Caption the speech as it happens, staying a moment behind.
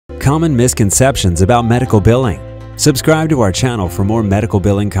Common misconceptions about medical billing. Subscribe to our channel for more medical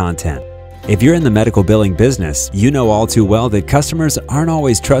billing content. If you're in the medical billing business, you know all too well that customers aren't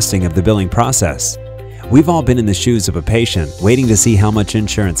always trusting of the billing process. We've all been in the shoes of a patient waiting to see how much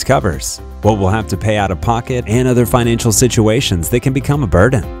insurance covers, what we'll have to pay out of pocket, and other financial situations that can become a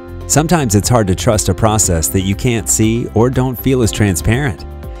burden. Sometimes it's hard to trust a process that you can't see or don't feel is transparent.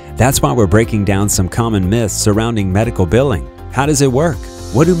 That's why we're breaking down some common myths surrounding medical billing. How does it work?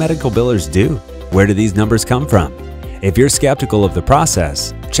 What do medical billers do? Where do these numbers come from? If you're skeptical of the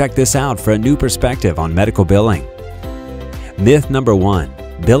process, check this out for a new perspective on medical billing. Myth number 1.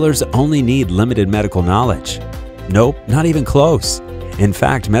 Billers only need limited medical knowledge. Nope, not even close. In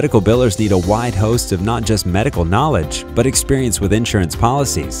fact, medical billers need a wide host of not just medical knowledge, but experience with insurance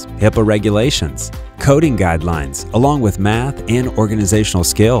policies, HIPAA regulations, coding guidelines, along with math and organizational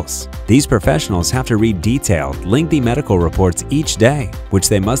skills. These professionals have to read detailed, lengthy medical reports each day, which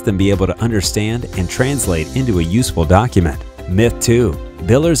they must then be able to understand and translate into a useful document. Myth 2.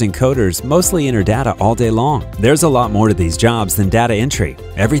 Billers and coders mostly enter data all day long. There's a lot more to these jobs than data entry.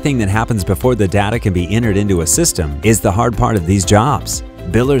 Everything that happens before the data can be entered into a system is the hard part of these jobs.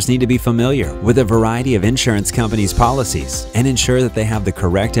 Billers need to be familiar with a variety of insurance companies' policies and ensure that they have the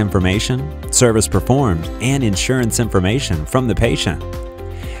correct information, service performed, and insurance information from the patient.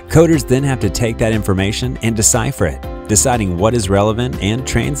 Coders then have to take that information and decipher it, deciding what is relevant and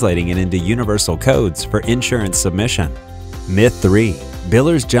translating it into universal codes for insurance submission. Myth 3.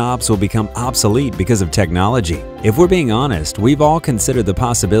 Billers' jobs will become obsolete because of technology. If we're being honest, we've all considered the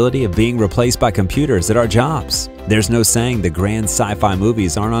possibility of being replaced by computers at our jobs. There's no saying the grand sci-fi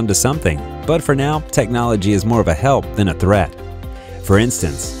movies aren't onto something, but for now, technology is more of a help than a threat. For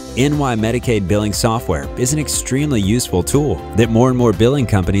instance, NYBillPro billing software is an extremely useful tool that more and more billing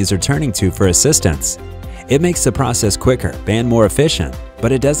companies are turning to for assistance. It makes the process quicker and more efficient,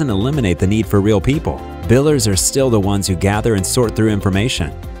 but it doesn't eliminate the need for real people. Billers are still the ones who gather and sort through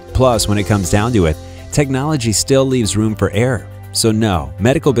information. Plus, when it comes down to it, technology still leaves room for error. So no,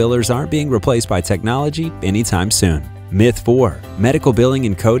 medical billers aren't being replaced by technology anytime soon. Myth 4. Medical billing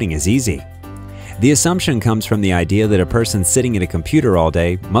and coding is easy. The assumption comes from the idea that a person sitting at a computer all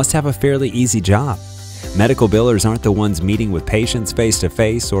day must have a fairly easy job. Medical billers aren't the ones meeting with patients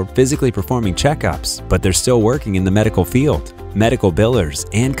face-to-face or physically performing checkups, but they're still working in the medical field. Medical billers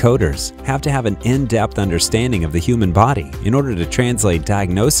and coders have to have an in-depth understanding of the human body in order to translate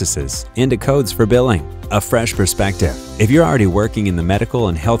diagnoses into codes for billing. A fresh perspective. If you're already working in the medical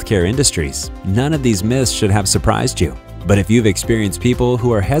and healthcare industries, none of these myths should have surprised you. But if you've experienced people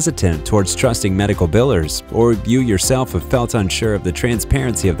who are hesitant towards trusting medical billers, or you yourself have felt unsure of the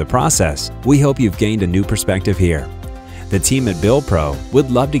transparency of the process, we hope you've gained a new perspective here. The team at BillPro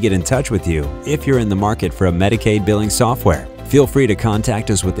would love to get in touch with you if you're in the market for a Medicaid billing software. Feel free to contact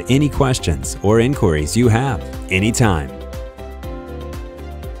us with any questions or inquiries you have anytime.